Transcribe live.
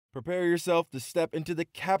Prepare yourself to step into the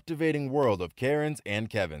captivating world of Karens and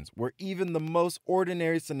Kevins, where even the most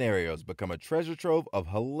ordinary scenarios become a treasure trove of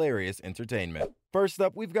hilarious entertainment. First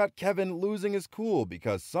up, we've got Kevin losing his cool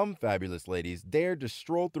because some fabulous ladies dared to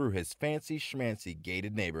stroll through his fancy schmancy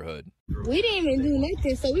gated neighborhood. We didn't even do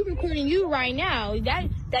nothing, so we're recording you right now. That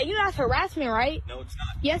you that's harassment, right? No, it's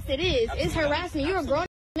not. Yes, it is. Absolutely it's harassment. You're a grown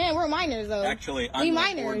man. We're minors, though. Actually, I'm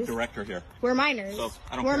the board director here. We're minors. So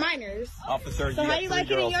I don't We're care. minors. Officer, so how you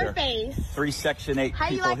like it in your face? 3 Section 8 how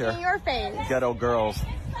people here. How you like it in your face? Ghetto girls.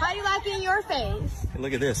 How you like it in your face? Hey,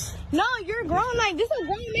 look at this. No, you're grown. Like, this is a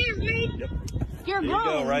grown man, right? Yep. You're grown.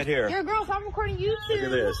 Here you go, right here. You're grown, so I'm recording you too. Look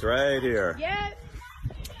at this, right here. Yeah.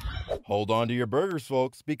 Hold on to your burgers,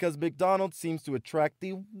 folks, because McDonald's seems to attract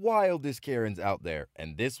the wildest Karens out there,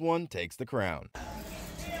 and this one takes the crown.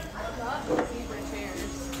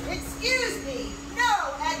 Excuse me,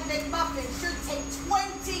 no Egg McMuffin should take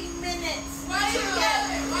 20 minutes. Why you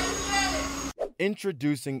get it?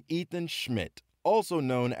 Introducing Ethan Schmidt, also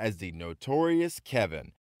known as the Notorious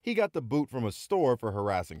Kevin. He got the boot from a store for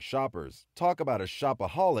harassing shoppers. Talk about a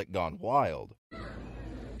shopaholic gone wild.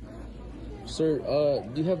 Sir,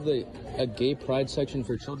 do you have a gay pride section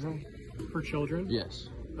for children? For children? Yes.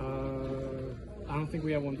 I don't think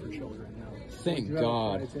we have one for children, no. Thank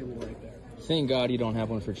God. Right Thank God you don't have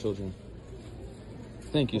one for children.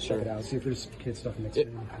 Thank you, sir. Check it out, see if there's kid stuff mixed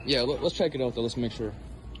in. Yeah, let's check it out, though. Let's make sure.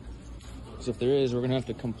 Because if there is, we're going to have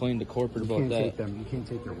to complain to corporate about that. You can't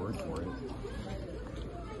take their word for it.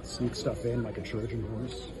 Sneak stuff in like a Trojan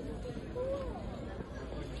horse.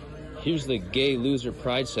 Here's the gay loser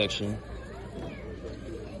pride section.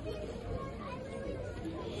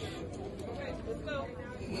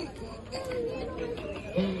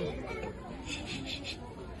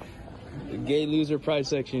 The gay loser pride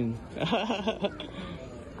section.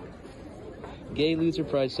 Gay loser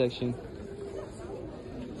pride section.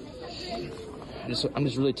 I'm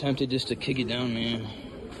just really tempted just to kick it down, man.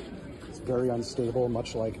 It's very unstable,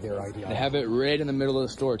 much like their idea. They have it right in the middle of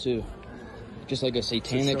the store, too. Just like a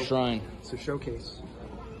satanic shrine. It's a showcase.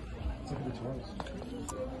 It's like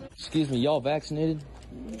excuse me, y'all vaccinated?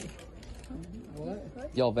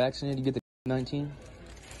 What? Y'all vaccinated? You get the 19?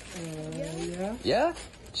 Yeah. Yeah?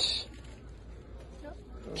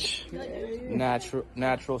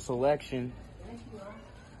 Natural selection.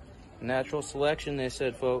 Natural selection, they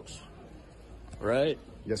said, folks. Right?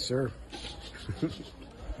 Yes, sir.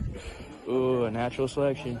 Ooh, a natural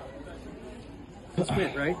selection. Ethan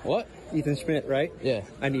Schmidt, right? What? Ethan Schmidt, right? Yeah.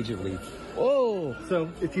 I need you to leave. Whoa. So,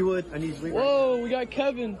 if you would, I need you to leave. Whoa, right we got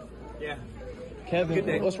Kevin. Yeah. Kevin, Good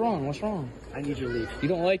day. what's wrong? What's wrong? I need you to leave. You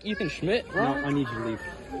don't like Ethan Schmidt, bro? No, I need you to leave.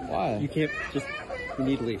 Why? You can't just, you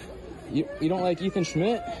need to leave. You don't like Ethan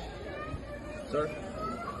Schmidt? Sir?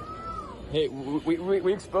 Hey,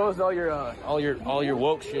 we exposed all your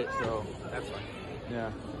woke shit, so That's fine. yeah.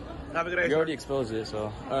 Have a good day, You already exposed it,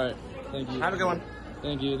 so all right. Thank you. Have a good one.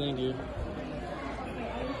 Thank you.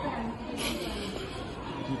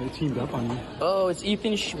 They teamed up on you. Oh, it's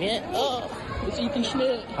Ethan Schmidt. Oh, it's Ethan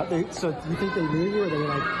Schmidt. So do you think they knew you, or they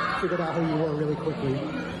like figured out who you were really quickly?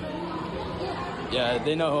 Yeah,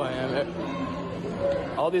 they know who I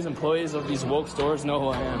am. All these employees of these woke stores know who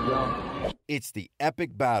I am, bro. It's the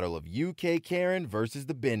epic battle of UK Karen versus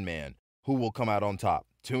the Bin Man. Who will come out on top?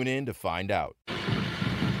 Tune in to find out.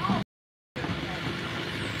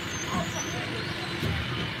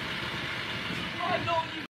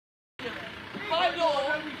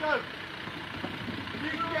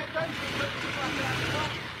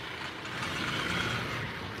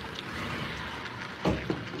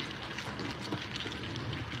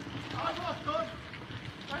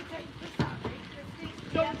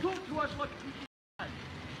 Don't talk to us like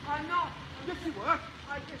I'm not. Yes, you were.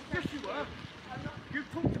 Yes, you were. You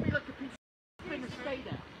talk to me like a piece of thing and stay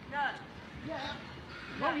there. No. Yeah.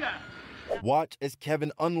 Oh, yeah. Watch as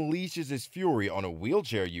Kevin unleashes his fury on a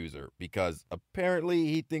wheelchair user because apparently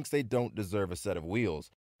he thinks they don't deserve a set of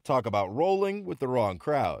wheels. Talk about rolling with the wrong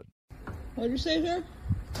crowd. What did you say, sir?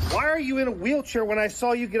 Why are you in a wheelchair when I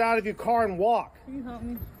saw you get out of your car and walk? Can you help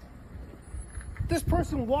me? This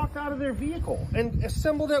person walked out of their vehicle and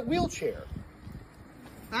assembled that wheelchair.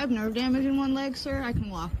 I have nerve damage in one leg, sir. I can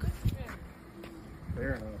walk.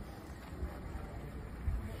 Fair enough.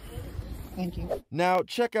 Thank you. Now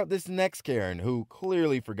check out this next Karen who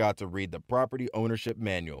clearly forgot to read the property ownership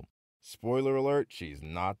manual. Spoiler alert, she's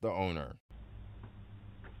not the owner.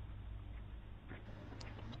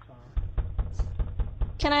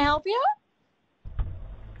 Can I help you?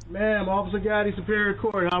 Ma'am, Officer Gaddy, Superior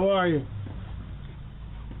Court, how are you?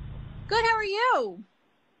 Good, how are you?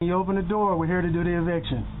 You open the door, we're here to do the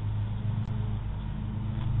eviction.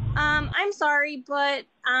 I'm sorry, but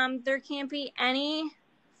there can't be any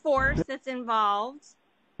force that's involved.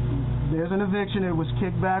 There's an eviction. It was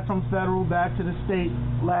kicked back from federal back to the state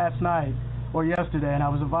last night or yesterday, and I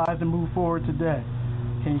was advised to move forward today.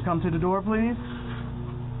 Can you come to the door, please?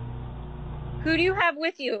 Who do you have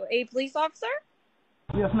with you? A police officer?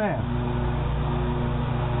 Yes, ma'am.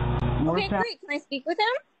 Okay, great. Can I speak with him?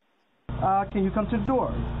 Can you come to the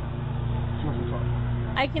door?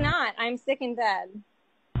 I cannot. I'm sick in bed.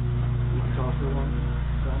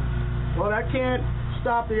 Well, that can't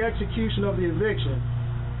stop the execution of the eviction.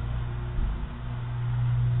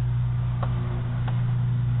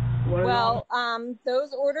 Well,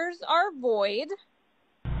 those orders are void.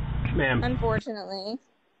 Ma'am. Unfortunately.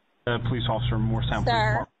 Police officer from Morristown.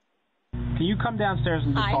 Sir. Can you come downstairs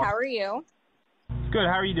and just Hi, talk? how are you? Good,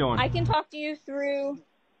 how are you doing? I can talk to you through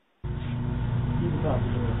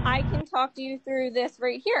this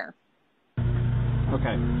right here.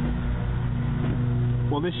 Okay.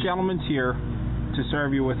 Well, this gentleman's here to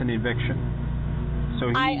serve you with an eviction.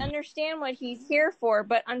 So I understand what he's here for,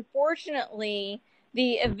 but unfortunately,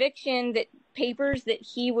 the eviction papers that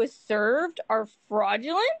he was served are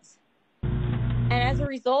fraudulent. And as a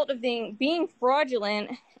result of being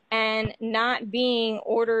fraudulent and not being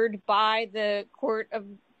ordered by the court of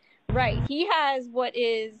right, he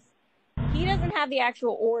doesn't have the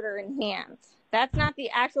actual order in hand. That's not the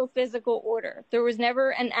actual physical order. There was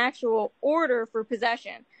never an actual order for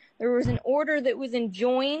possession. There was an order that was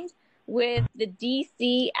enjoined with the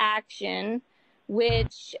DC action,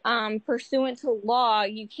 which pursuant to law,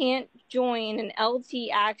 you can't join an LT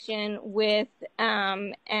action with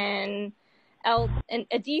a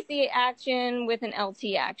DC action with an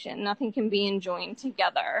LT action. Nothing can be enjoined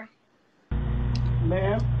together.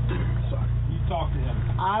 Ma'am? Sorry, you talk to him.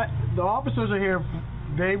 The officers are here.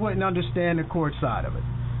 They wouldn't understand the court side of it.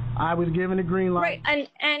 I was given a green light. Right,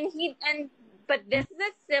 but this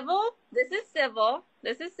is civil.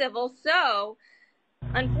 So,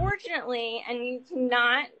 unfortunately, and you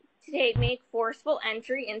cannot make forceful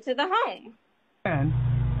entry into the home. And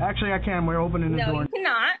actually, I can. We're opening the door. No, you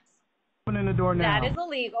cannot. Opening the door now. That is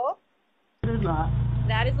illegal. It is not.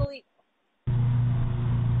 That is illegal.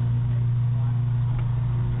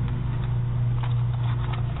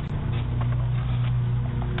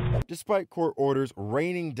 Despite court orders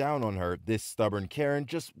raining down on her, this stubborn Karen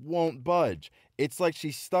just won't budge. It's like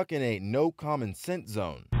she's stuck in a no common sense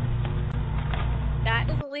zone. That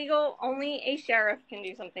is illegal. Only a sheriff can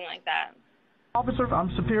do something like that. Officer,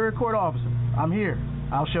 I'm Superior Court Officer. I'm here.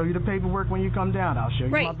 I'll show you the paperwork when you come down. I'll show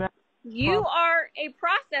you my badge. You are a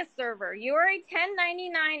process server. You are a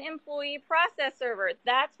 1099 employee process server.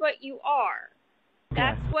 That's what you are.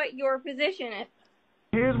 That's what your position is.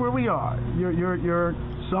 Here's where we are. You're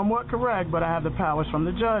somewhat correct, but I have the powers from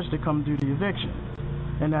the judge to come do the eviction.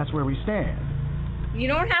 And that's where we stand. You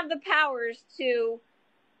don't have the powers to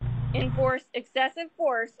enforce excessive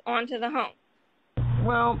force onto the home.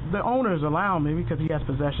 Well, the owners allow me because he has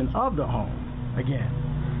possession of the home.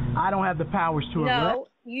 Again, I don't have the powers to arrest. No,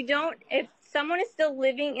 you don't. If someone is still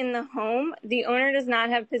living in the home, the owner does not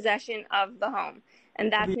have possession of the home.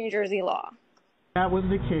 And that's New Jersey law. If that was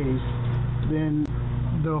the case, then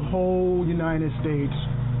the whole United States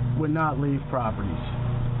would not leave properties.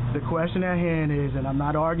 The question at hand is, and I'm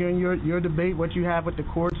not arguing your debate, what you have with the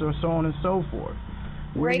courts or so on and so forth.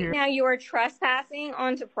 Right now you are trespassing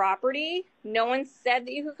onto property. No one said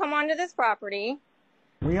that you could come onto this property.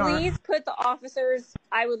 Please put the officers,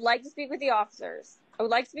 I would like to speak with the officers.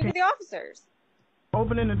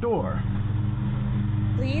 Opening the door.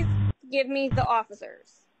 Please give me the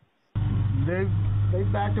officers. They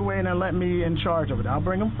backed away and they let me in charge of it. I'll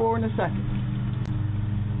bring them forward in a second.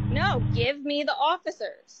 No, give me the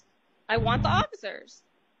officers. I want the officers.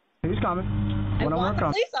 Who's coming? I want the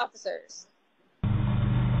police officers.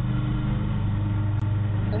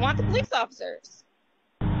 I want the police officers.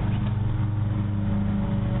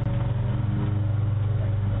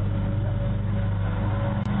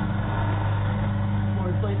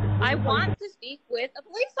 I want to speak with a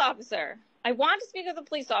police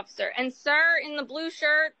officer. And sir in the blue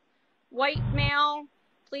shirt, white male,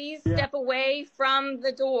 please step away from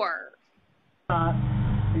the door.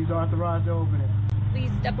 He's authorized to open it.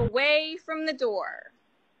 Please step away from the door.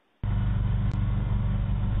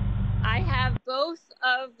 I have both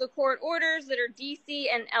of the court orders that are DC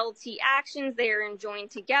and LT actions. They are enjoined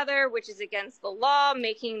together, which is against the law,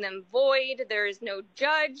 making them void. There is no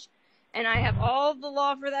judge. And I have all the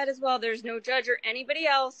law for that as well. There's no judge or anybody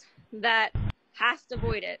else that has to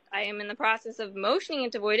void it. I am in the process of motioning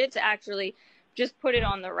it to void it to actually just put it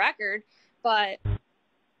on the record. But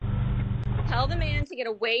Tell the man to get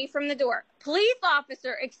away from the door. Police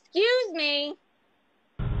officer, excuse me.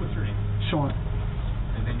 What's your name? Sean.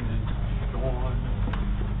 And then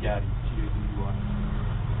Sean Gaddy, G-A-D-D-Y.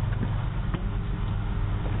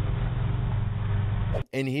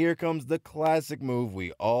 And here comes the classic move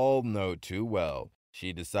we all know too well.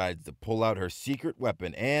 She decides to pull out her secret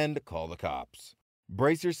weapon and call the cops.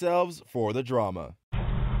 Brace yourselves for the drama.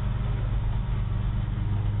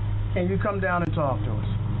 Can you come down and talk to us?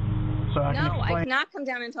 So I cannot come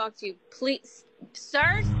down and talk to you. Please,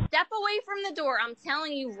 sir, step away from the door. I'm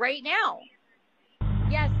telling you right now.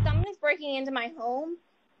 Yes, someone is breaking into my home.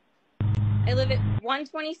 I live at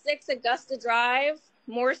 126 Augusta Drive,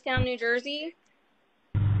 Morristown, New Jersey.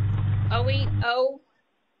 080.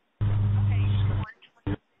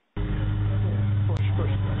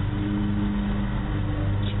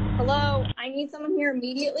 Hello, I need someone here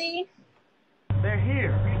immediately. They're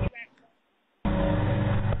here.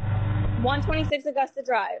 126 Augusta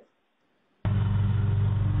Drive.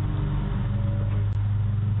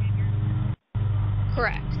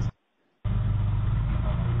 Correct.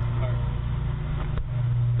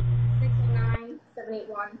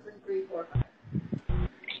 609-781-3345.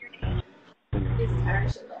 This is Harry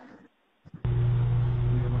Schindler.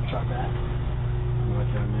 Try that.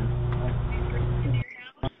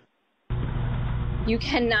 You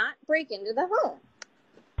cannot break into the home.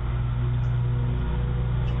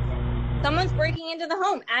 Someone's breaking into the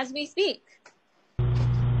home as we speak.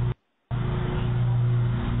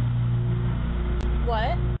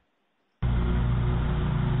 What?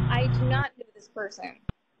 I do not know this person.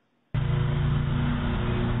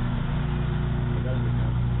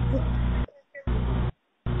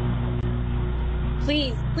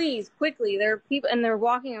 Please, please, quickly. There are people, and they're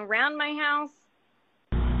walking around my house.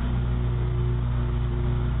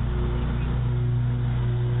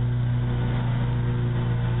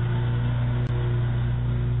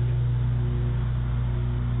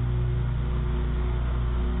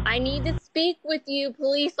 I need to speak with you,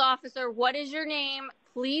 police officer. What is your name?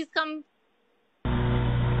 Please come.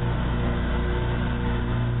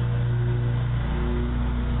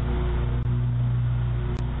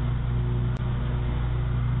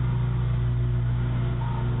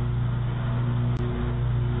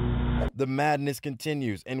 The madness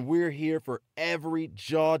continues, and we're here for every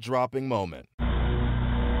jaw-dropping moment.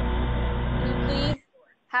 Can you please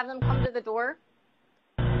have them come to the door?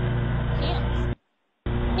 Can't.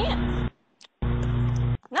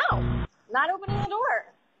 No, not opening the door.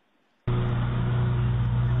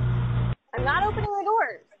 I'm not opening the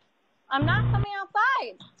doors. I'm not coming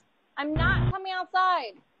outside. I'm not coming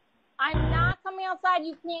outside. I'm not coming outside.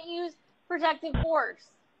 You can't use protective force.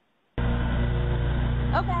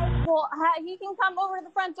 Okay, well, he can come over to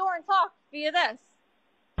the front door and talk via this.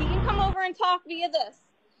 He can come over and talk via this.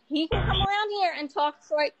 He can come around here and talk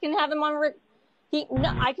so I can have him on.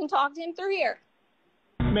 I can talk to him through here.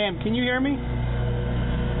 Ma'am, can you hear me?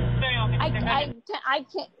 I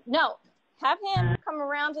can't. No, have him come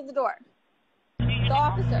around to the door. The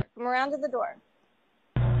officer, come around to the door.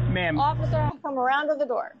 Ma'am. Officer, come around to the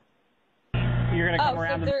door. You're gonna come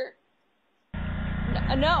around.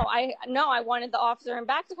 No, I wanted the officer in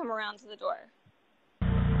back to come around to the door.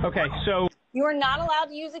 Okay, so you are not allowed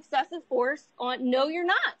to use excessive force on. No, you're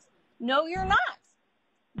not. No, you're not.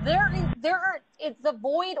 It's a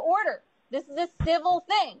void order. This is a civil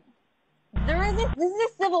thing. This is a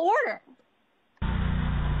civil order.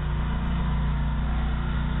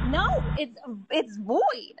 No, it's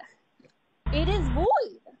void. It is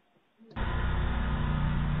void.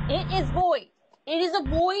 It is void. It is a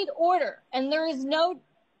void order, and there is no.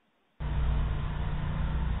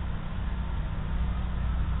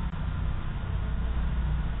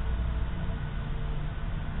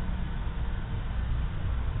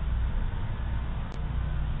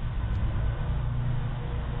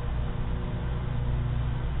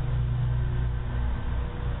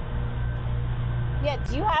 Yeah,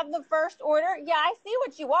 do you have the first order? Yeah, I see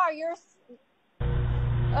what you are. You're...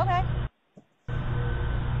 Okay.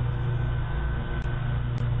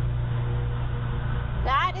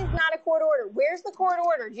 That is not a court order. Where's the court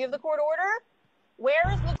order? Do you have the court order?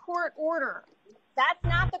 Where is the court order? That's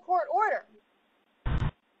not the court order.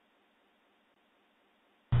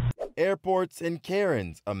 Airports and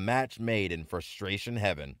Karens, a match made in frustration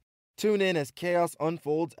heaven. Tune in as chaos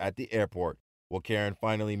unfolds at the airport. Will Karen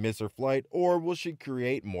finally miss her flight, or will she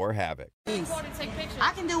create more havoc?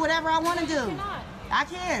 I can do whatever I want to do. I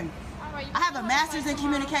can. I have a master's in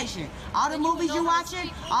communication. All the movies you watching,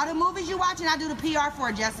 I do the PR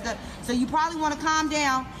for it, Jessica. So you probably want to calm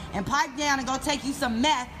down and pipe down and go take you some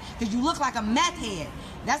meth because you look like a meth head.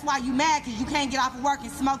 That's why you mad, because you can't get off of work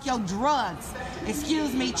and smoke your drugs.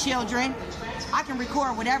 Excuse me, children. I can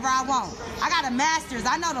record whatever I want. I got a master's.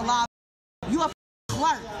 I know the law. You a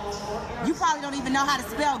clerk. You probably don't even know how to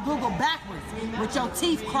spell Google backwards with your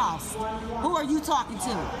teeth crossed. Who are you talking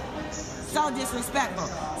to? So disrespectful.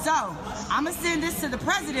 So, I'm going to send this to the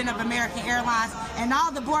president of American Airlines and all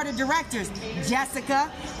the board of directors. Jessica,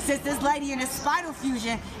 since this lady in this spinal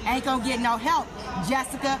fusion ain't going to get no help,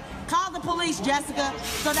 Jessica, call the police, Jessica,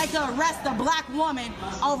 so they can arrest a black woman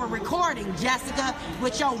over recording, Jessica,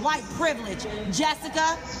 with your white privilege.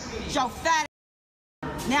 Jessica, your fat.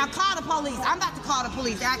 Now call the police. I'm about to call the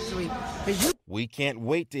police, actually. We can't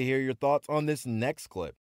wait to hear your thoughts on this next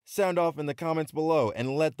clip. Sound off in the comments below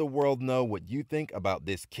and let the world know what you think about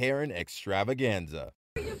this Karen extravaganza.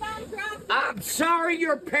 I'm sorry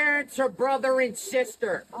your parents are brother and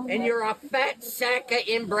sister, and you're a fat sack of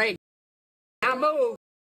inbred. Now move.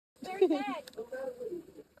 They're dead.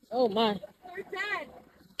 Oh my. They're dead.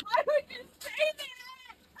 Why would you say that?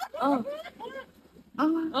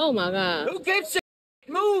 Oh my God. Who gives a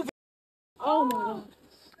move? Oh my God.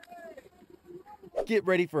 Get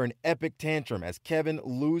ready for an epic tantrum as Kevin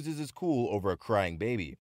loses his cool over a crying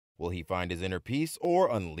baby. Will he find his inner peace or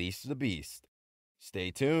unleash the beast?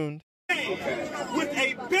 Stay tuned. With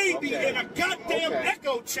a baby in a goddamn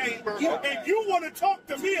echo chamber, and you want to talk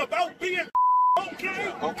to me about being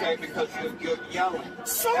okay? Okay, because you're yelling.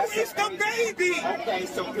 So is the baby. Okay,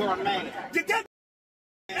 so you're a man. Did that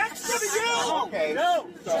extra to yell? Okay. No.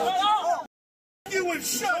 So, Shut up. You and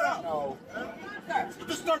shut up. No.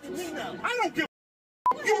 This starts with me now. I don't give a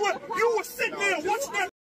you were sitting there watching that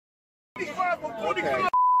 25 or 45.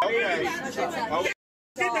 Okay.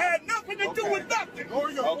 It had nothing to do with nothing.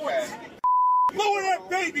 Lower your voice. Lower that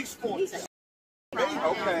baby's voice.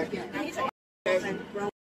 Okay.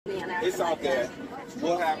 It's all good.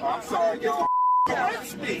 We'll have. I'm sorry, y'all.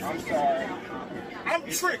 That's me. I'm sorry. I'm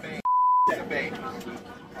tricked. That baby.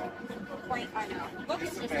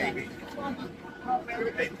 Baby.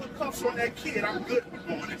 If they put cuffs on that kid, I'm good with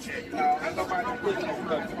going to jail. No, nobody put no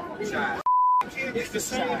cuffs on the child. It's the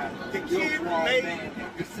same. The kid made.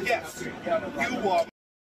 Yes, you are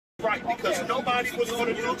right, because nobody was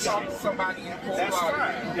going to do somebody in court. That's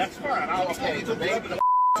fine. That's fine. I'll okay, the baby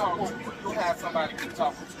talk to you. You'll have somebody to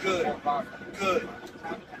talk to. Good. Good.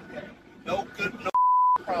 No good, no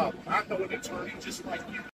problem. I know an attorney just like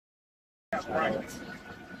you. That's right.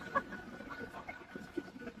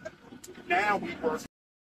 Now we work.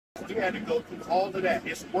 We had to go through all of that.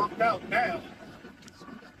 It's worked out now.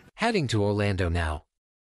 Heading to Orlando now.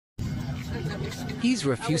 He's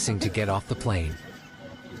refusing to get off the plane.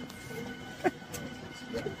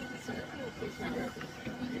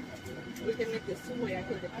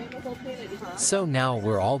 So now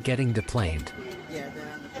we're all getting deplaned. If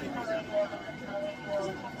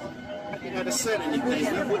you had said anything, we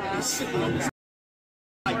wouldn't be sitting on this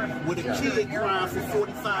with a kid crying for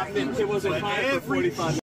 45 minutes. It wasn't crying for 45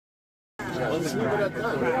 minutes. Let's move it at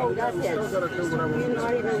that. No, that's it. You're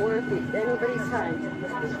not even worth anybody's time.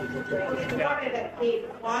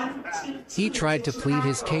 He tried to plead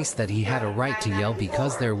his case that he had a right to yell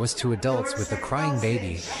because there was two adults with a crying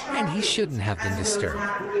baby, and he shouldn't have been disturbed.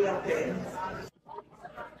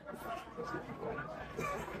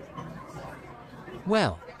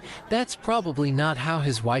 Well, that's probably not how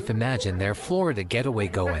his wife imagined their Florida getaway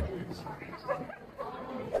going.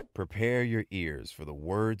 Prepare your ears for the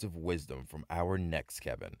words of wisdom from our next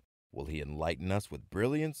Kevin. Will he enlighten us with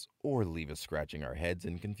brilliance or leave us scratching our heads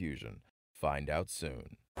in confusion? Find out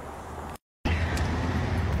soon.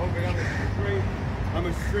 I'm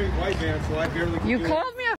a straight white man, so I barely can You do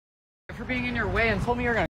called me a for being in your way and told me you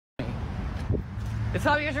were gonna me. It's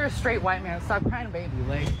not because you're a straight white man. Stop crying, baby.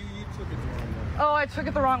 Like, you took it the wrong way. oh, I took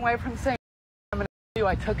it the wrong way from saying I'm gonna you.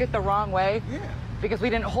 I took it the wrong way. Yeah. Because we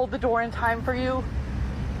didn't hold the door in time for you.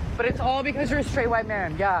 But it's all because you're a straight white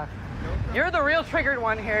man. Yeah. You're the real triggered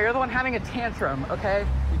one here. You're the one having a tantrum, okay?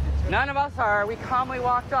 None of us are. We calmly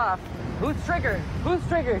walked off. Who's triggered? Who's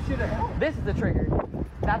triggered? This is the trigger.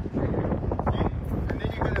 That's the trigger. And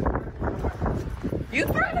then you're gonna... You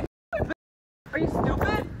threatened to. Are you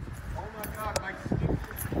stupid? Oh my God, my stupid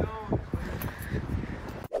nose.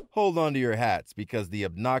 Hold on to your hats because the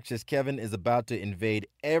obnoxious Kevin is about to invade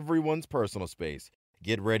everyone's personal space.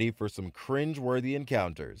 Get ready for some cringe-worthy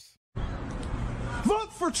encounters.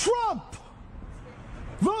 Vote for Trump!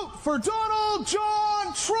 Vote for Donald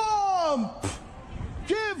John Trump!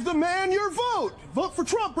 Give the man your vote! Vote for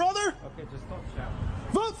Trump, brother! Okay, just don't shout.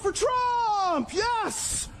 Vote for Trump!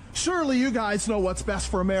 Yes! Surely you guys know what's best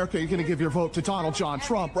for America. You're gonna give your vote to Donald John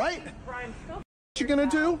Trump, right? What you gonna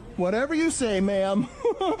do? Whatever you say, ma'am.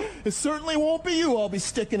 It certainly won't be you I'll be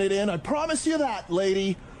sticking it in. I promise you that,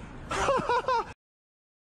 lady.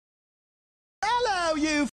 Hello,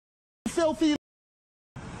 you filthy.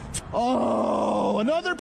 Oh,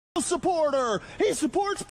 another supporter. He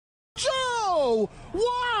supports Joe.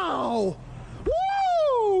 Wow.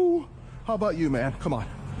 Woo. How about you, man? Come on.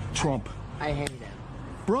 Trump. I hate it.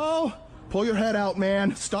 Bro, pull your head out,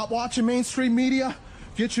 man. Stop watching mainstream media.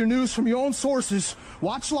 Get your news from your own sources.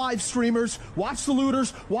 Watch live streamers. Watch the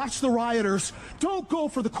looters. Watch the rioters. Don't go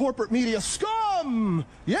for the corporate media scum.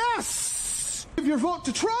 Yes. Give your vote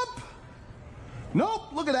to Trump?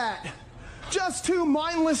 Nope. Look at that. Just 2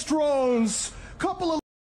 mindless drones. Couple of...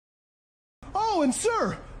 Oh, and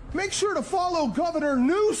sir, make sure to follow Governor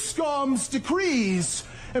Newscom's decrees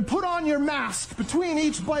and put on your mask between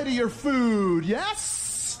each bite of your food.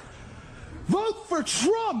 Yes? Vote for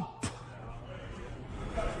Trump.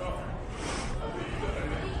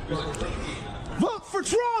 Vote for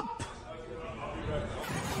Trump!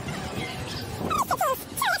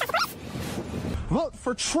 Vote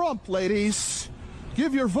for Trump, ladies.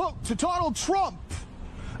 Give your vote to Donald Trump.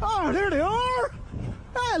 Oh, there they are.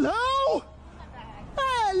 Hello.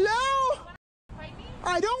 Hello.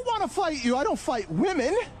 I don't want to fight you. I don't fight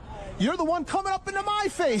women. You're the one coming up into my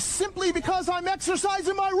face simply because I'm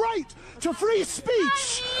exercising my right to free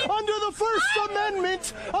speech under the First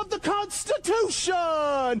Amendment of the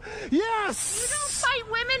Constitution. Yes. You don't fight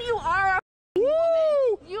women. You are a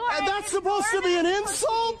Woo! You are And that's supposed to be an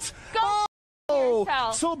insult?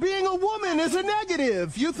 Oh, so being a woman is a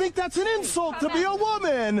negative. You think that's an insult to be a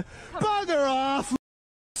woman? Bugger off,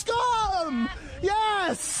 scum!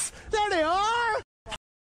 Yes! There they are!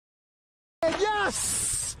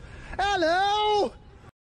 Yes! Hello!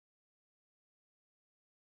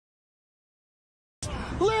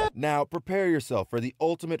 Now prepare yourself for the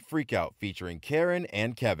ultimate freakout featuring Karen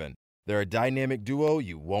and Kevin. They're a dynamic duo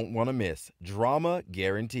you won't want to miss. Drama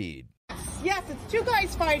guaranteed. Yes, it's 2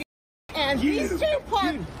 guys fighting, and these 2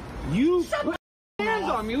 put... You put hands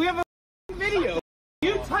on me. We have a video.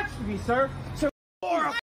 You touched me, sir. So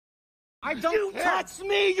I don't care. touched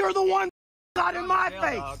me, you're the one got in my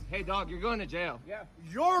face. Dog. Hey, dog, you're going to jail. Yeah.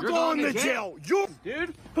 You're going to jail. You,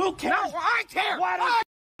 dude. Who cares? No, I care. What I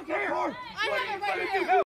care. I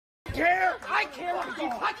care. I care because you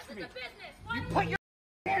touched me. You put your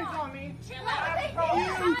hands on me.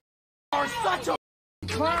 You are such a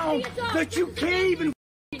clown that you can't even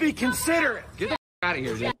be considerate. Get the out of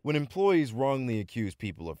here, dude. When employees wrongly accuse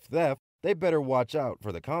people of theft, they better watch out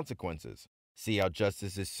for the consequences. See how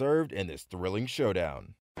justice is served in this thrilling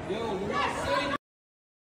showdown. You're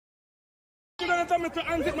gonna tell me to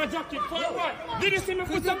unzip my jacket for what? Did you see me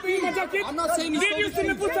put something in my jacket? I'm not saying Did you see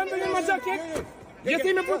me put something in my jacket? You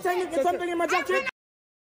see me put something in my jacket?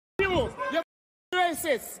 You're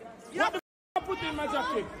racist. What the I put in my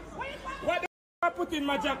jacket? What the I put in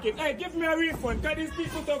my jacket? Hey, give me a refund. Cause these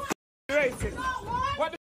people are racist.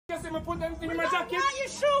 What the you see me put anything in my jacket? Your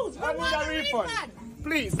shoes. I need a refund.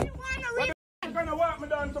 Please. What the gonna walk me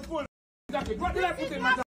down to pull jacket? What did I put in my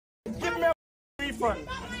jacket? Give me a refund.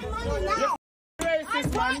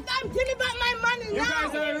 Racist, man. Give me back my money now. You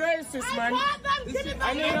guys are racist, man.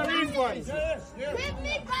 I need a refund. Give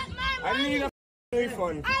me back my money. I need a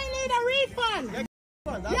refund. I need a refund.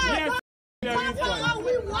 Yes.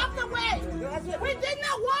 We walked away. We did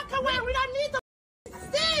not walk away. We don't need to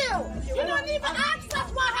steal. You don't even ask us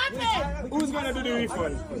what happened. Who's gonna do the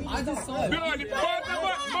refund? I just saw it.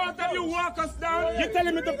 Both of you walk us down. You're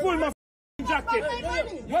telling me to pull my jacket.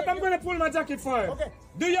 What I'm gonna pull my jacket for? Okay.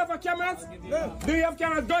 Do you have a camera? No. Do you have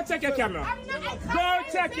cameras? Go check your camera. Go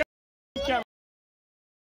check your camera.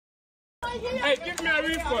 Hey, give me a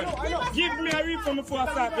refund. Give me a refund before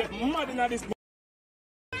I start getting mad in this box.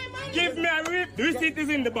 Give me a refund. The receipt is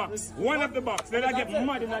in the box. One of the box. Then I get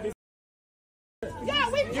mad in this. Yeah,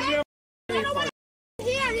 we give me a refund.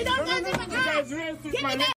 Here, you don't want to. You guys racist,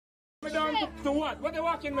 man. Me down to what? What they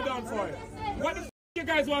walking me down for? What the you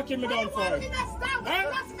guys walking me down for?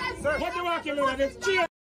 Huh? What you walking me down? There's cheer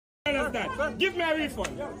of that. Give me a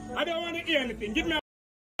refund. I don't want to hear anything. Give me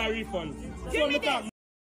a refund. Give me this.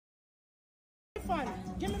 Refund.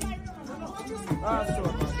 Give me my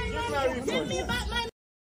refund. Give me back my money.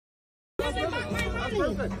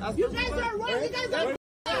 You guys are wrong. You guys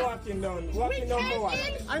are walking down for what?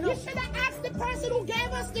 I know. You should have asked the person who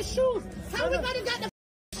gave us the shoes. How we gonna get the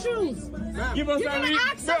shoes? Give us a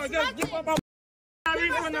refund. No, just give us a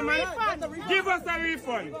refund, man. Give us a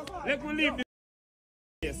refund. Let me leave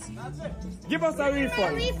this. Give us a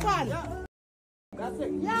refund. That's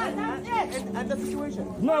it. Yeah, that's it. And the situation.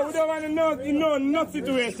 No, we don't want to know no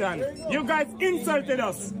situation. You guys insulted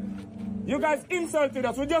us. You guys insulted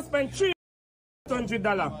us. We just spent 3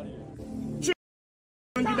 $100.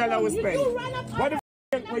 $300 we spent. What the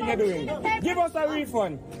f are you doing? Give us a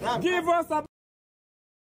refund. Give us a...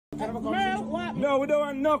 No, we don't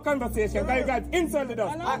want no conversation. You guys insulted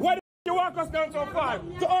us. Why the you walk us down so far?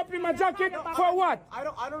 To open my jacket? For what? I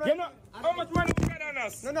don't you know how much money we got on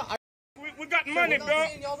us? No, we got money, bro.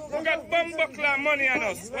 We got bumbuckler money on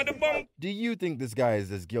us. What the bum? Do you think this guy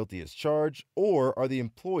is as guilty as charged, or are the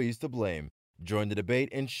employees to blame? Join the debate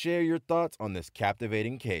and share your thoughts on this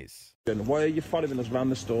captivating case. Why are you following us around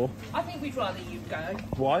the store? I think we'd rather you go.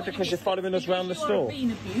 Why? Because you're following us around the store?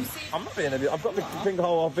 Being abusive. I'm not being abusive. I've got the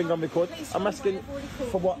whole thing on record. I'm asking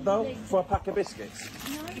for what though? For a pack of biscuits?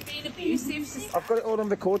 No, you're being abusive. I've got it all on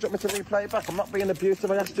record. Do you want me to replay it back? I'm not being abusive.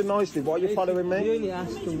 I asked you nicely. Why are you following me? You only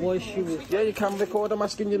asked her why she was... Yeah, you can record. I'm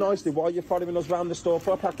asking you nicely. Why are you following us around the store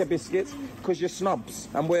for a pack of biscuits? Because you're snobs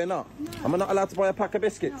and we're not. No. Am I not allowed to buy a pack of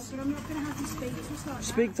biscuits? No, but I'm not going to have you speak to us like that.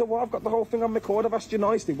 Speak to what? I've got the whole thing on record. I've asked you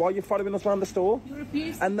nicely. Why are you following us around the store? You're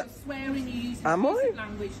abusive. And swearing, you use abusive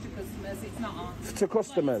language to customers. It's not on. To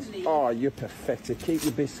customers? Oh, you're pathetic. Keep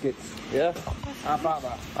your biscuits. Yeah? How about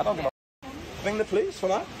that? I don't give a... Ring the police for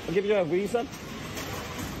that. I'll give you a reason.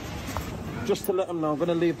 Just to let them know, I'm going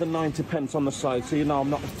to leave the 90 pence on the side so you know I'm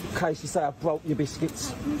not... In case you say I broke your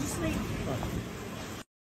biscuits.